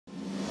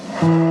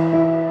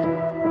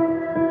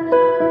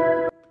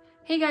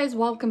guys,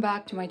 welcome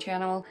back to my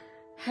channel.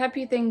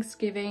 Happy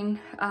Thanksgiving.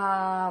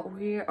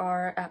 We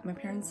are at my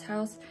parents'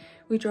 house.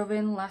 We drove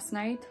in last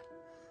night.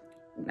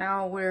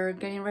 Now we're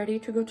getting ready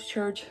to go to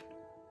church.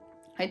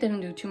 I didn't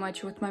do too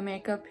much with my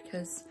makeup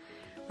because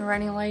we're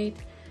running late,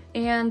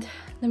 and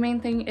the main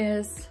thing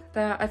is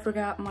that I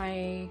forgot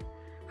my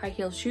high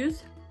heel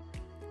shoes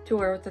to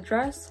wear with the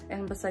dress,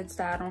 and besides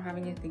that I don't have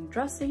anything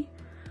dressy.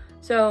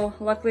 So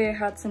luckily I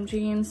had some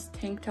jeans,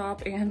 tank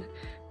top, and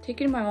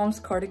taking my mom's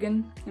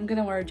cardigan. I'm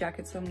gonna wear a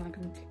jacket, so I'm not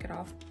gonna take it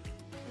off.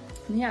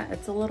 And yeah,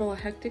 it's a little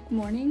hectic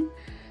morning.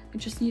 I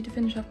just need to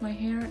finish up my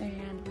hair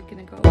and we're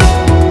gonna go.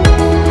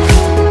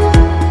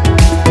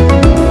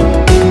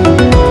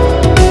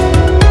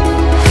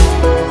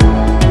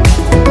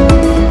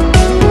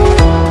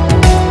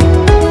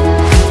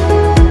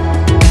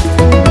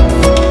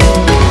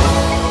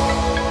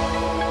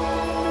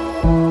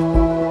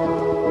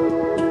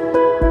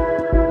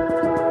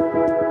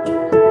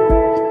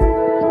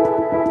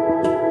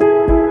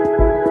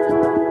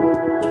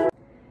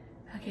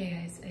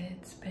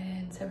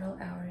 Several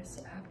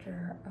hours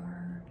after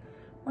our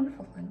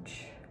wonderful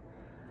lunch.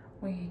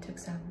 We took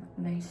some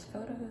nice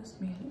photos,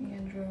 me and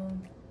Andrew.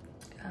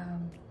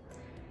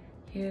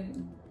 He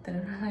didn't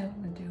really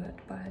want to do it,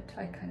 but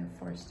I kind of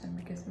forced him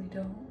because we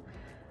don't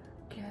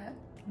get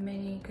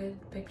many good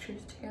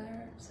pictures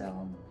together,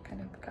 so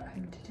kind of got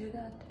him to do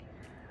that.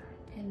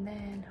 And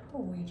then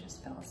we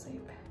just fell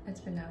asleep.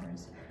 It's been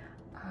hours.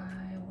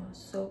 I was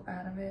so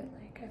out of it,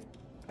 like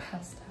I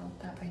passed out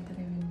that I didn't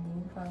even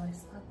move while I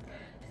slept.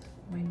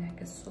 My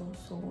neck is so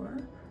sore.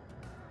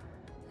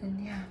 And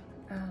yeah,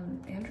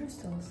 Andrew's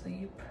still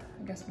asleep.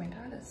 I guess my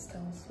dad is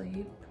still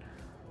asleep.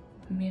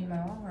 Me and my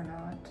mom are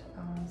not.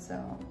 So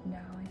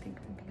now I think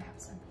I'm gonna have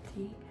some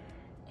tea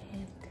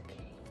and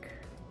cake.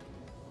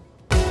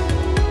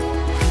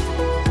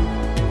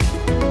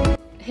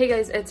 Hey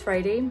guys, it's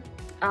Friday.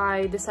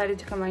 I decided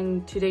to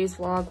combine today's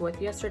vlog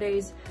with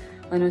yesterday's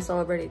when we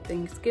celebrated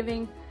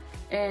Thanksgiving.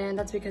 And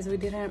that's because we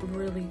didn't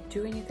really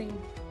do anything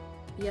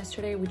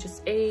yesterday. We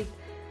just ate,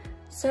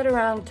 sat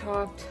around,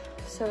 talked,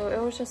 so it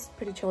was just a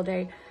pretty chill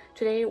day.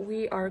 Today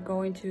we are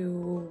going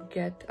to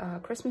get a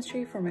Christmas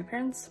tree for my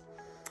parents,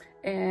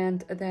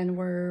 and then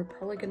we're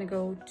probably gonna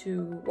go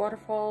to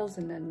waterfalls,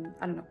 and then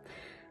I don't know,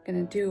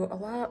 gonna do a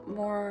lot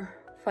more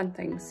fun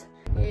things.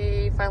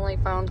 We finally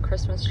found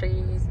Christmas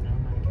trees.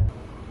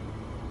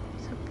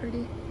 So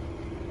pretty.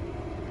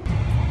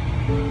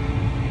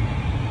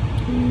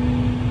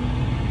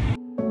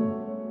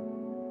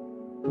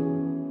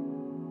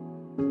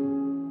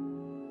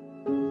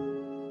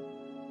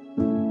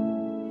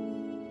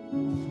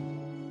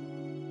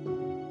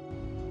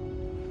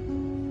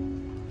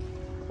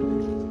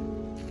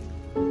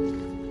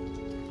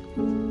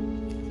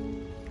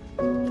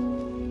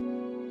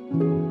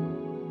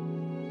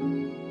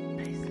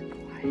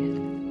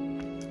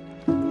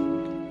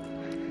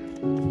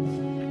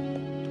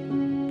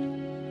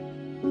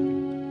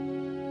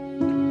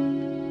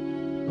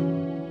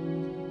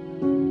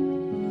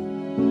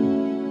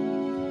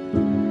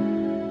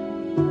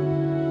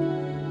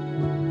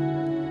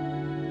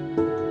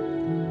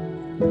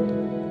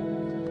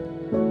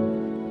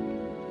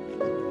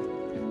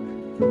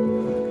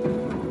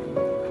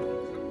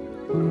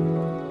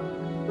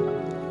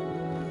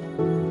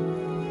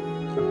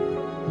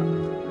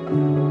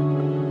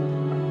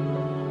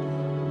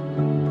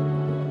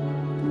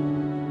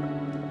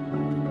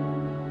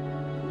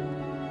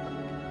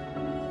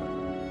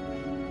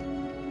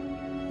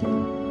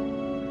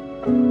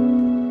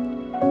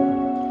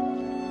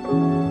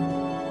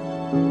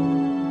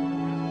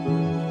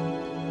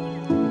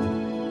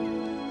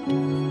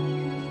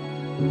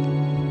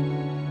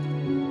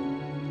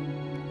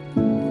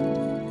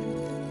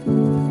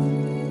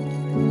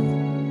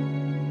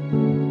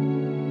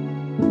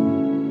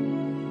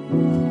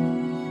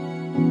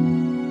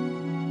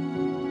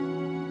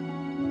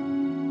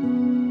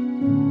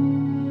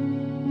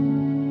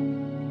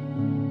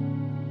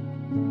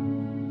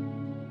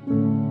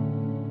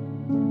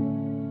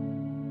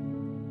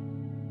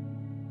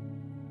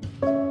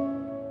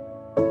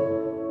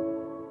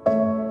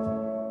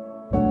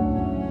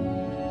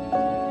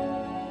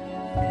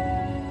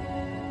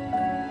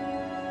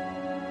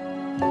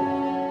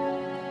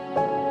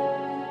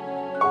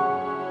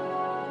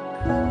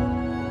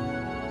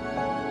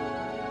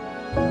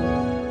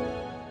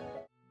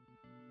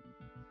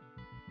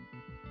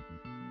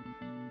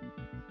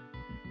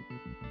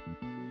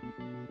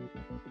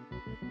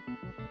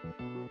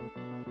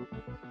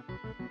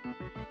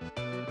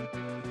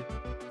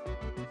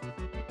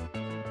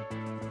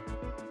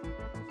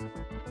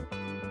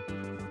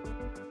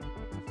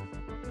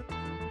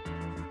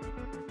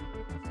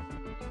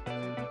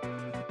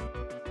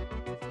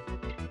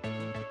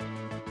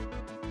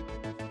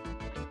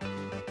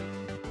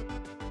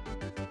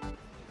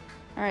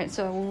 All right,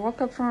 so we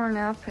woke up from our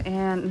nap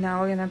and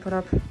now we're gonna put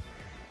up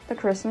the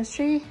Christmas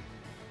tree.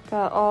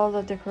 Got all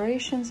the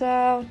decorations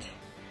out.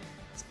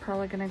 It's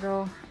probably gonna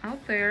go out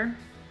there,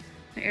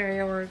 the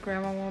area where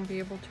grandma won't be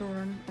able to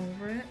run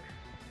over it.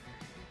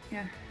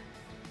 Yeah,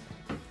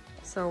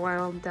 So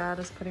while Dad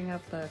is putting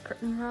up the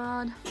curtain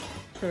rod,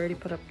 I already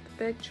put up the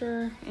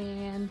picture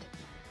and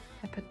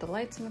I put the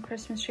lights on the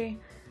Christmas tree.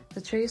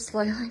 The tree is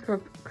slightly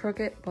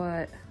crooked,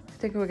 but I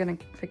think we're gonna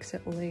fix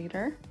it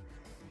later.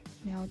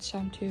 Now it's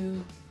time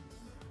to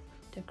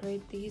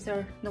decorate. These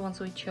are the ones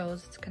we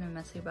chose. It's kind of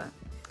messy, but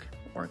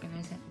we'll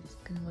organize it. It's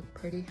gonna look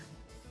pretty.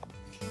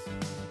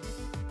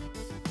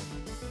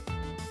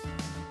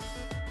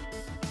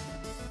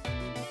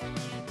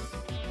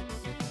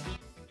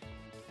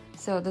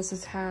 So this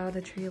is how the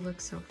tree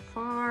looks so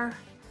far.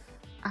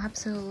 I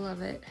absolutely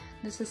love it.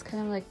 This is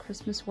kind of like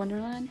Christmas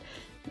Wonderland.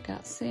 We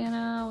got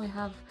Santa, we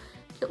have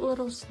a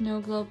little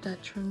snow globe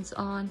that turns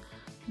on.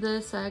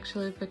 This I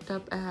actually picked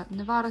up at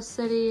Nevada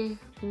City,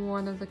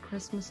 one of the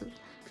Christmas,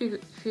 few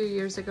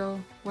years ago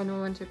when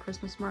we went to a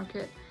Christmas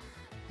market.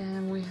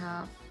 And we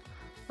have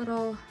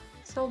little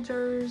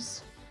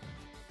soldiers,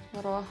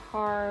 little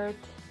heart.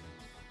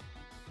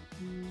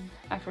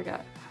 I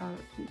forgot how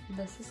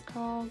this is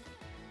called.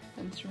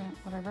 Instrument,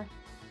 whatever.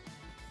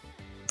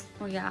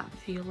 Oh yeah, a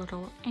few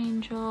little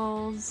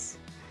angels.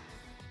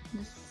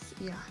 This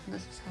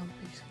is how it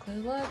basically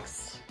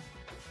looks.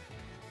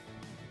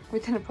 We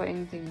didn't put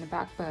anything in the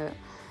back, but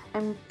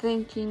I'm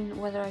thinking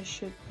whether I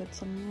should put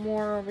some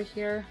more over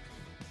here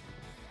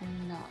or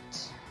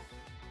not.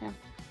 Yeah.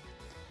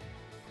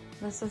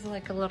 This is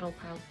like a little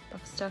pile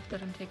of stuff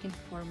that I'm taking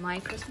for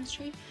my Christmas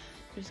tree.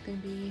 There's gonna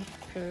be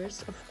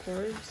furs, of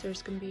course.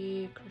 There's gonna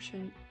be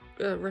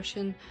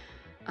Russian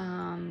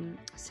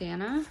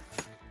Santa,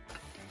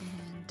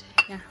 and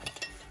yeah,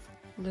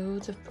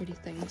 loads of pretty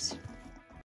things.